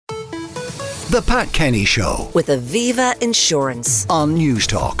The Pat Kenny Show with Aviva Insurance on News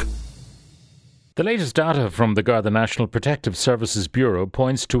Talk. The latest data from the Garda National Protective Services Bureau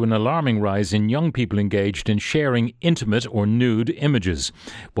points to an alarming rise in young people engaged in sharing intimate or nude images.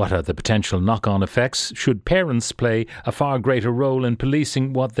 What are the potential knock-on effects? Should parents play a far greater role in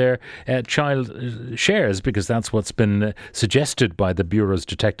policing what their child shares? Because that's what's been suggested by the Bureau's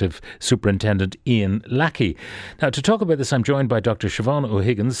Detective Superintendent Ian Lackey. Now, to talk about this, I'm joined by Dr. Siobhan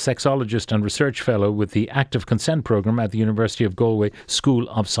O'Higgins, Sexologist and Research Fellow with the Active Consent Programme at the University of Galway School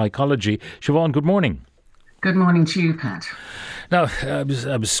of Psychology. Siobhan, good morning. Good morning to you, Pat. Now, I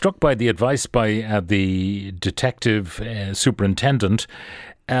was struck by the advice by the detective superintendent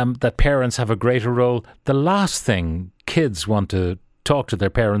that parents have a greater role. The last thing kids want to talk to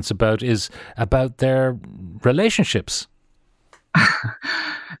their parents about is about their relationships.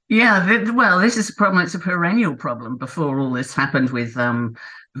 Yeah, well, this is a problem. It's a perennial problem before all this happened with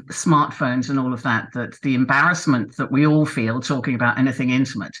smartphones and all of that the embarrassment that we all feel talking about anything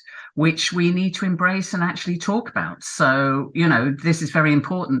intimate, which we need to embrace and actually talk about. So, this is very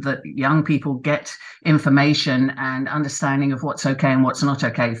important that young people get information and understanding of what's okay and what's not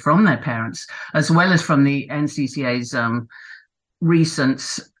okay from their parents, as well as from the NCCA's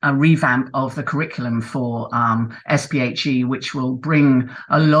recent revamp of the curriculum for SPHE, which will bring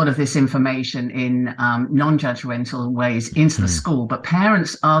a lot of this information in non-judgmental ways into the school. But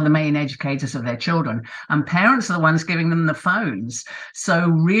parents are the main educators of their children, and parents are the ones giving them the phones. So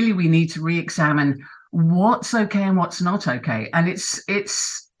really, we need to re-examine what's okay and what's not okay. And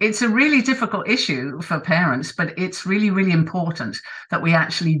it's a really difficult issue for parents, but it's really, really important that we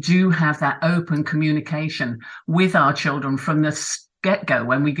actually do have that open communication with our children from the get-go.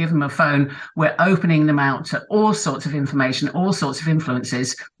 When we give them a phone, we're opening them out to all sorts of information, all sorts of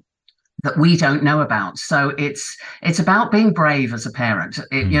influences that we don't know about. So it's about being brave as a parent.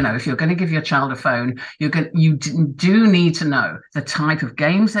 If you're going to give your child a phone, you do need to know the type of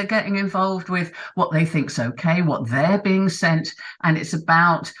games they're getting involved with, what they think's okay, what they're being sent. And it's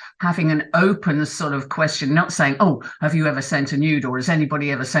about having an open sort of question, not saying, oh, have you ever sent a nude, or has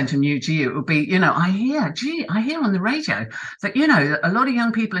anybody ever sent a nude to you? It would be, I hear on the radio that, a lot of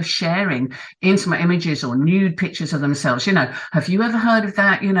young people are sharing intimate images or nude pictures of themselves. Have you ever heard of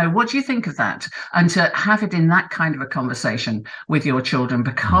that? What do you think of that? And to have it in that kind of a conversation with your children,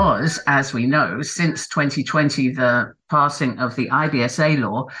 because as we know, since 2020, the passing of the IBSA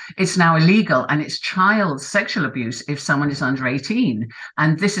law, it's now illegal, and it's child sexual abuse if someone is under 18.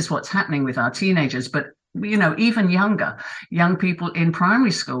 And this is what's happening with our teenagers. But even young people in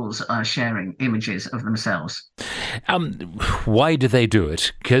primary schools are sharing images of themselves. Why do they do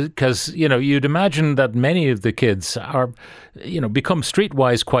it? Because, you'd imagine that many of the kids are, become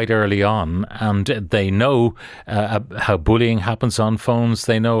streetwise quite early on, and they know how bullying happens on phones.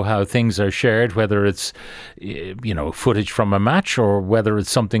 They know how things are shared, whether it's, footage from a match or whether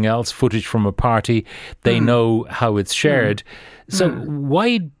it's something else, footage from a party. They know how it's shared. So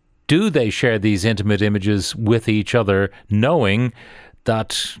why do they share these intimate images with each other, knowing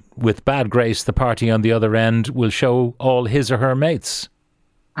that with bad grace the party on the other end will show all his or her mates?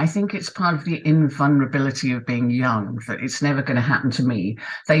 I think it's part of the invulnerability of being young, that it's never going to happen to me.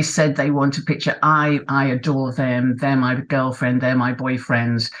 They said they want a picture. I adore them. They're my girlfriend. They're my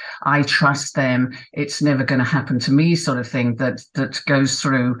boyfriends. I trust them. It's never going to happen to me, sort of thing that goes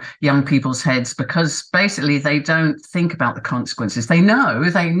through young people's heads, because basically they don't think about the consequences. They know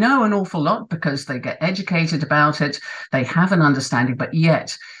an awful lot because they get educated about it. They have an understanding, but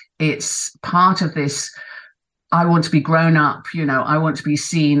yet it's part of this. I want to be grown up, I want to be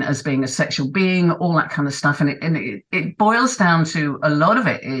seen as being a sexual being, all that kind of stuff. And it boils down to, a lot of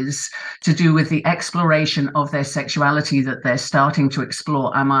it is to do with the exploration of their sexuality that they're starting to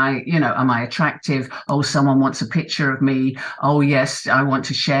explore. Am I attractive? Oh, someone wants a picture of me. Oh, yes, I want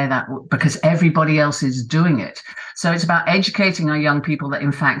to share that because everybody else is doing it. So it's about educating our young people that,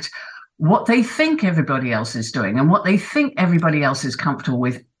 in fact, what they think everybody else is doing and what they think everybody else is comfortable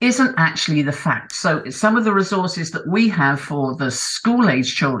with isn't actually the fact. So some of the resources that we have for the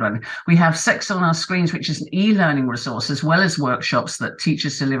school-age children, we have Sex on Our Screens, which is an e-learning resource, as well as workshops that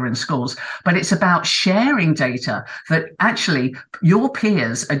teachers deliver in schools. But it's about sharing data that actually your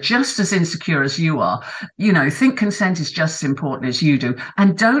peers are just as insecure as you are, think consent is just as important as you do,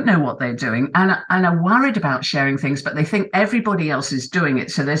 and don't know what they're doing, and are worried about sharing things, but they think everybody else is doing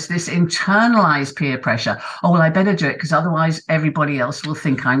it. So there's this internalized peer pressure. Oh, well, I better do it because otherwise everybody else will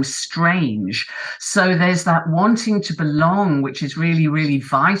think I'm strange. So there's that wanting to belong, which is really, really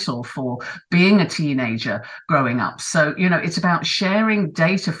vital for being a teenager growing up. So, it's about sharing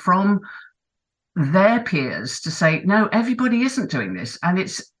data from their peers to say, no, everybody isn't doing this. And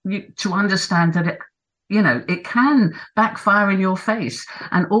it's to understand that it can backfire in your face.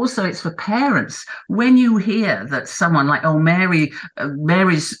 And also it's for parents. When you hear that someone like, oh, Mary's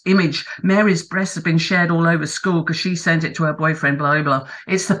breasts have been shared all over school because she sent it to her boyfriend, blah, blah, blah.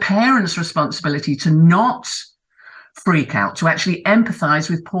 It's the parents' responsibility to not freak out, to actually empathize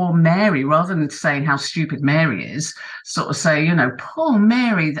with poor Mary rather than saying how stupid Mary is, sort of say, poor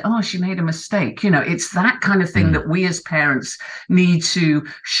Mary, she made a mistake. It's that kind of thing that we as parents need to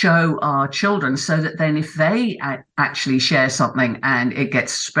show our children, so that then if they actually share something and it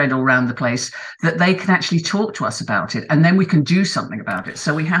gets spread all around the place, that they can actually talk to us about it, and then we can do something about it.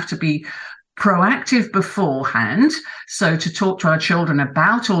 So we have to be proactive beforehand, so to talk to our children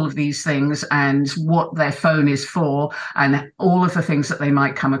about all of these things and what their phone is for and all of the things that they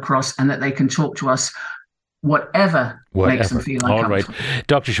might come across, and that they can talk to us whatever makes them feel uncomfortable. All right.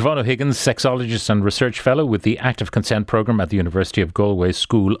 Dr. Siobhan O'Higgins, Sexologist and Research Fellow with the Active Consent Programme at the University of Galway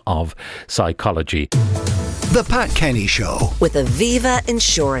School of Psychology. The Pat Kenny Show with Aviva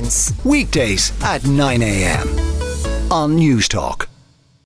Insurance. Weekdays at 9 a.m. on News Talk.